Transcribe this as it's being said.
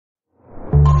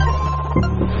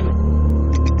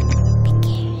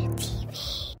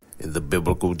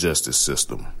biblical justice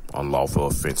system, unlawful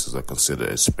offenses are considered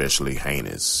especially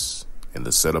heinous. In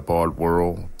the set-apart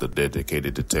world, the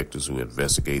dedicated detectives who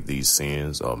investigate these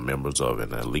sins are members of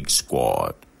an elite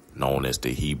squad known as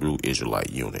the Hebrew Israelite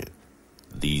Unit.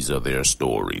 These are their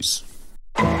stories.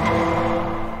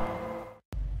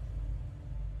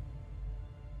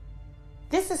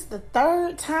 This is the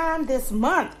third time this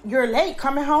month you're late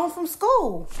coming home from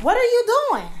school. What are you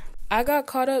doing? I got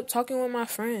caught up talking with my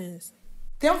friends.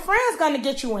 Them friends gonna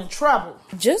get you in trouble.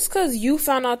 Just because you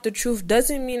found out the truth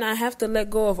doesn't mean I have to let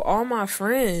go of all my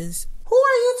friends. Who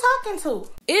are you talking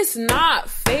to? It's not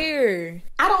fair.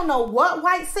 I don't know what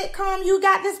white sitcom you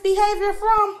got this behavior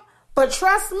from, but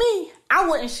trust me, I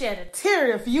wouldn't shed a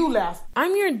tear if you left.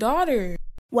 I'm your daughter.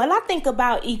 Well, I think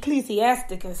about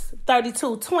Ecclesiasticus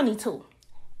 32:22,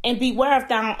 and beware of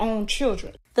thine own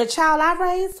children. The child I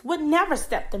raised would never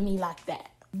step to me like that.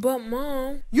 But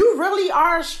Mom... You really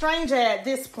are a stranger at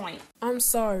this point. I'm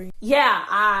sorry.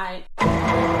 Yeah,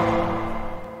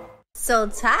 So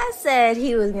Ty said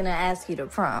he was gonna ask you to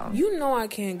prom. You know I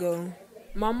can't go.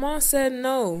 My mom said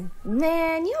no.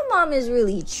 Man, your mom is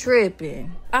really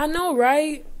tripping. I know,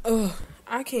 right? Ugh,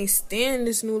 I can't stand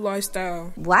this new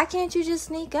lifestyle. Why can't you just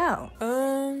sneak out?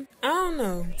 I don't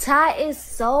know. Ty is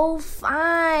so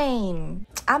fine.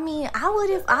 I mean, I would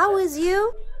if I was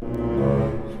you.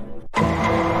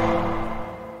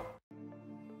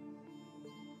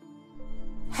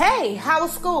 Hey, how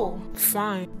was school?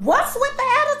 Fine. What's with the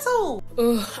attitude?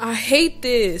 Ugh, I hate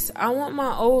this. I want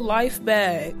my old life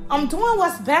back. I'm doing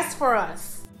what's best for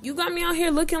us. You got me out here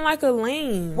looking like a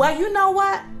lame. Well, you know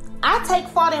what? I take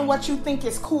fault in what you think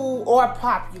is cool or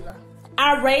popular.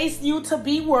 I raised you to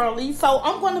be worldly, so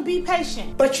I'm going to be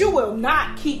patient. But you will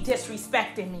not keep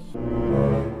disrespecting me.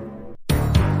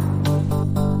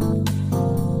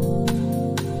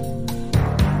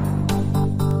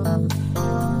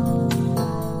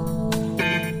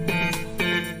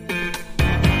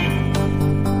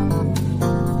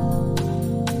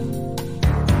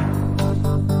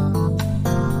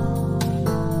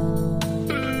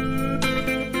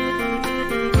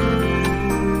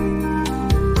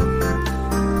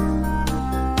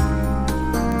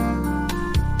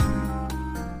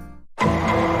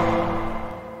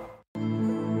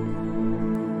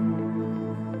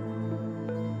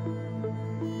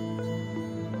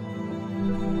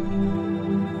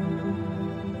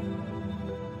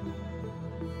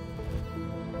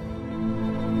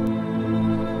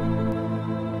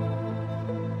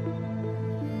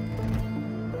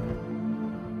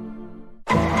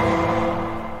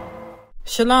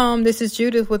 Shalom, this is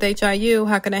Judith with HIU.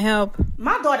 How can I help?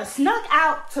 My daughter snuck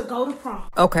out to go to prom.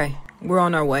 Okay, we're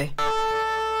on our way.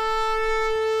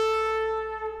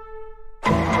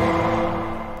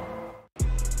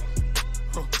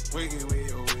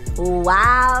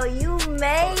 Wow, you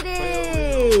made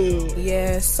it.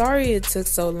 Yeah, sorry it took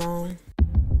so long.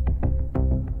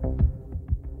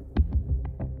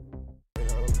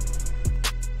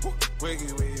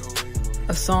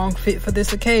 A song fit for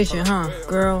this occasion, huh?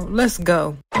 Girl, let's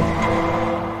go.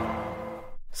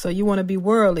 So you want to be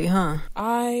worldly, huh?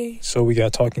 So we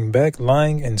got talking back,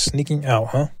 lying, and sneaking out,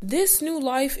 huh? This new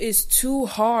life is too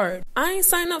hard. I ain't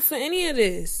signed up for any of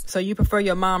this. So you prefer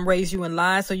your mom raise you in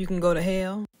lies so you can go to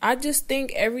hell? I just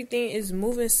think everything is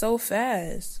moving so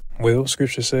fast. Well,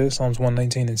 scripture says, Psalms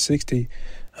 119:60,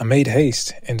 I made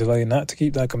haste and delayed not to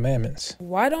keep thy commandments.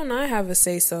 Why don't I have a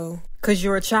say-so? 'Cause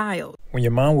you're a child. When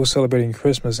your mom was celebrating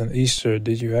Christmas and Easter,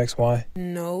 did you ask why?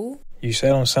 No. You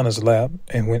sat on Santa's lap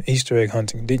and went Easter egg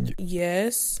hunting, didn't you?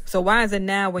 Yes. So why is it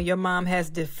now when your mom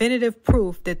has definitive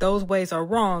proof that those ways are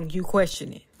wrong, you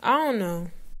question it? I don't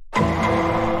know.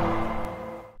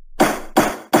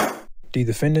 The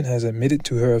defendant has admitted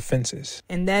to her offenses.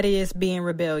 And that is being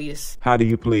rebellious. How do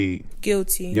you plead?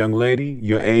 Guilty. Young lady,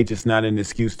 your age is not an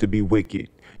excuse to be wicked.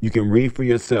 You can read for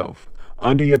yourself.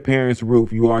 Under your parents'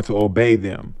 roof you are to obey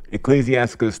them.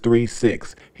 Ecclesiasticus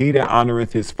 3:6. He that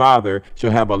honoreth his father shall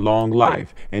have a long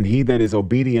life, and he that is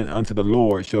obedient unto the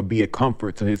Lord shall be a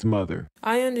comfort to his mother.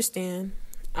 I understand.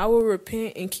 I will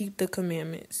repent and keep the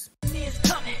commandments.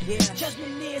 Judgment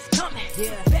is coming.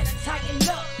 Better tighten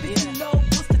up if you know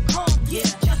what's to come.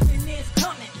 Judgment is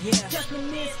coming.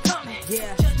 Judgment is coming.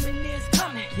 Judgment is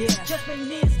coming.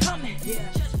 Judgment is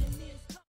coming.